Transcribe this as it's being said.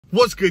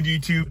What's good,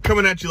 YouTube?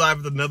 Coming at you live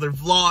with another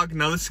vlog.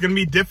 Now this is gonna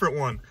be a different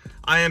one.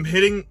 I am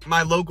hitting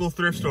my local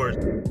thrift stores.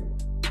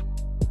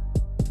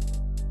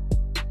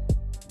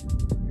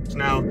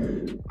 Now,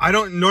 I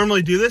don't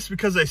normally do this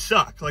because they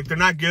suck. Like, they're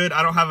not good.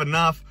 I don't have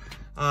enough.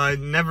 I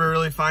never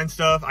really find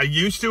stuff. I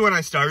used to when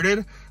I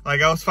started.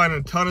 Like, I was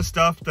finding a ton of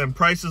stuff, then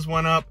prices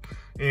went up,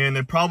 and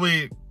they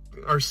probably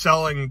are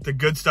selling the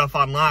good stuff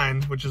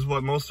online, which is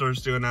what most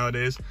stores do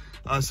nowadays.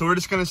 So we're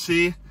just gonna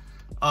see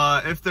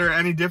if they're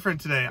any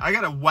different today. I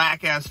got a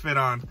whack-ass fit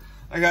on.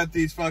 I got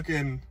these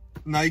fucking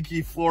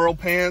Nike floral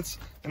pants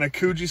and a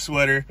Coogee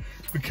sweater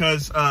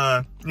because,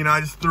 you know,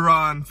 I just threw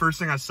on first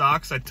thing I saw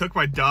because I took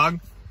my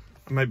dog.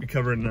 I might be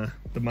covering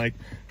the mic,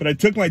 but I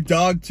took my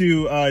dog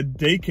to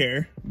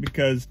daycare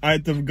because I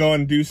had to go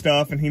and do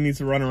stuff and he needs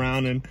to run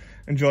around and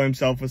enjoy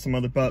himself with some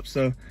other pups.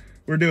 So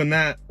we're doing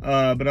that.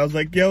 But I was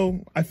like,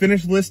 yo, I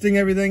finished listing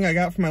everything I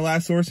got for my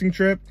last sourcing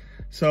trip.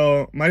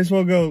 So might as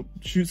well go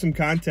shoot some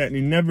content, and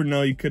you never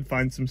know, you could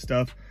find some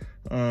stuff.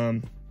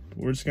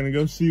 We're just gonna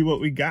go see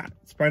what we got.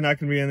 It's probably not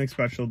gonna be anything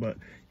special, but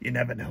you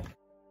never know.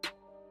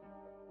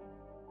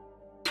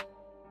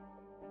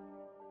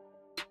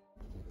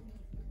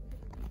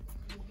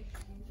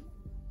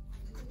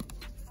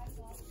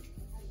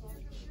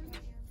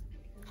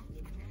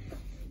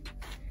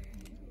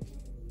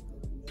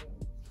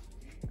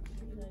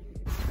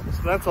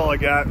 So that's all I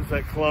got is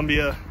that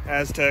Columbia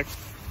Aztec,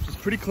 which is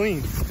pretty clean.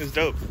 It's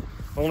dope.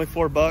 Only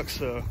 $4,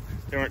 so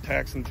they weren't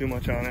taxing too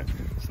much on it.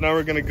 So now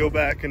we're gonna go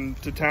back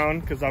into town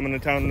because I'm in the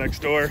town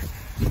next door.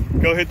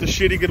 Go hit the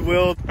shitty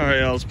Goodwill. All right,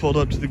 y'all, let's pull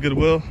up to the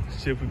Goodwill,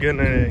 see if we're getting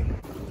anything.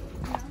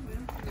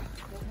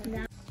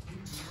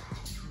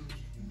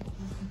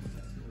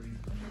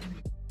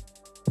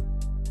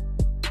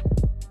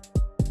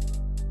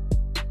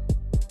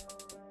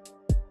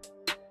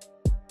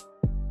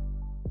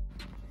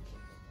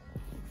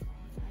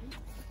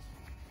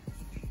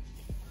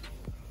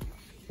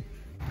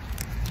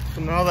 So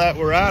now that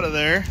we're out of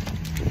there,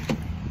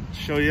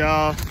 show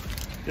y'all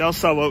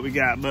saw what we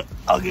got, but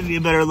I'll give you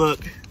a better look.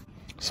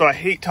 So I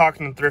hate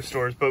talking to thrift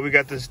stores, but we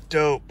got this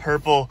dope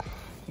purple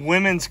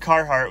women's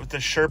Carhartt with the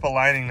Sherpa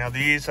lining. Now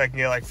these I can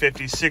get like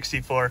 50, 60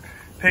 for.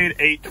 Paid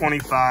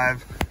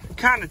 $8.25,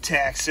 kind of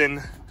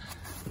taxing,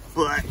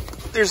 but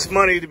there's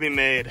money to be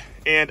made.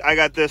 And I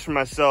got this for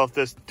myself,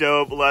 this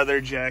dope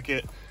leather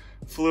jacket,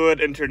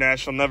 Fluid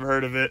International, never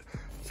heard of it.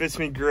 Fits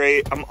me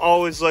great. I'm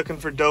always looking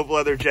for dope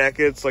leather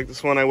jackets like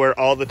this one I wear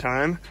all the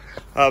time.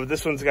 But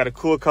this one's got a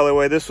cool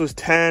colorway. This was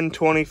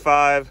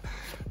 $10.25,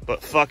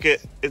 but fuck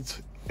it,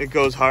 it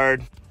goes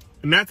hard.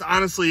 And that's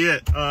honestly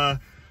it. I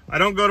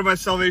don't go to my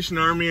Salvation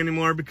Army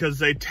anymore because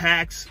they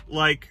tax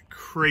like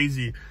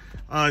crazy.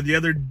 The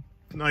other,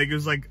 like, it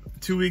was like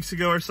 2 weeks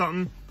ago or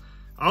something,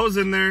 I was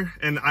in there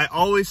and I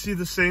always see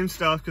the same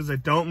stuff because they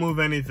don't move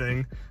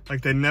anything.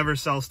 Like, they never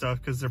sell stuff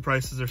because their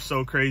prices are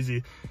so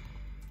crazy.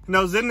 And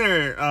I was in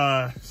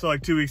there, so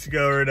like 2 weeks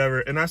ago or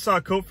whatever, and I saw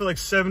a coat for like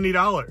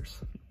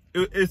 $70.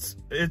 It's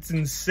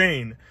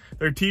insane.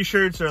 Their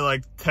t-shirts are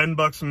like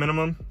 $10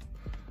 minimum.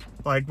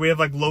 Like, we have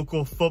like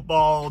local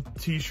football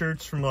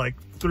t-shirts from like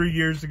 3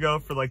 years ago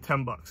for like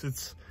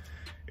 $10.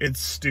 It's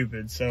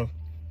stupid. So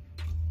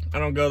I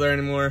don't go there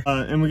anymore.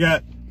 And we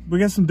got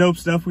some dope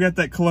stuff. We got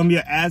that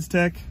Columbia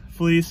Aztec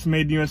fleece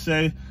made in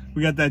USA.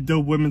 We got that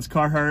dope women's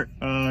Carhartt,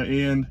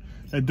 and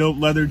that dope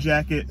leather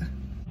jacket.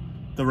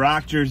 The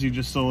Rock jersey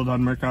just sold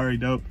on Mercari,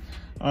 dope.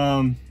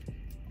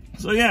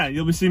 So yeah,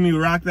 you'll be seeing me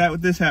rock that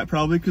with this hat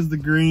probably because the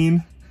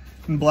green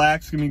and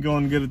black's gonna be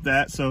going good at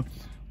that. So,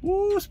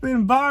 woo,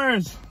 spinning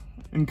bars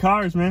and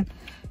cars, man.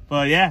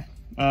 But yeah,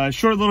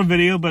 short little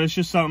video, but it's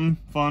just something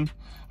fun.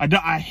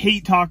 I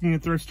hate talking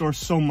at thrift stores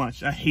so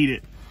much. I hate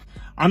it.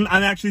 I'm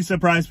actually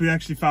surprised we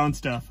actually found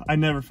stuff. I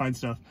never find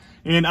stuff.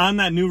 And on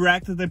that new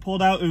rack that they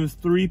pulled out, it was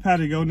 3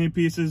 Patagonia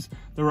pieces.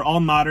 They were all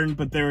modern,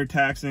 but they were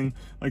taxing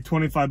like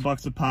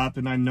 $25 a pop,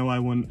 and I know I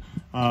wouldn't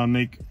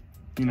make,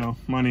 you know,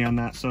 money on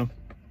that. So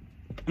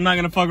I'm not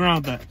gonna fuck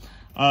around with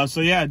that.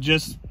 So yeah,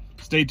 just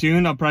stay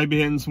tuned. I'll probably be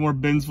hitting some more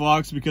bins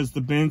vlogs because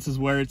the bins is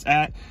where it's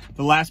at.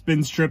 The last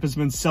bins trip has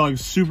been selling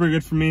super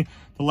good for me.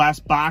 The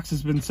last box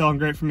has been selling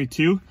great for me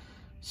too.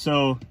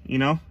 So, you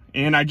know,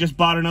 and I just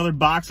bought another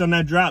box on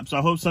that drop. So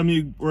I hope some of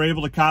you were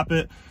able to cop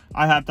it.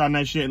 I hopped on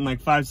that shit in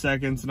like 5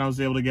 seconds and I was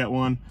able to get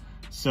one.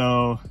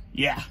 So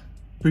yeah,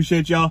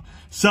 appreciate y'all.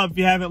 Sub if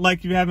you haven't, like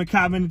if you haven't,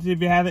 comment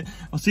if you haven't.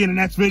 I'll see you in the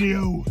next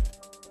video.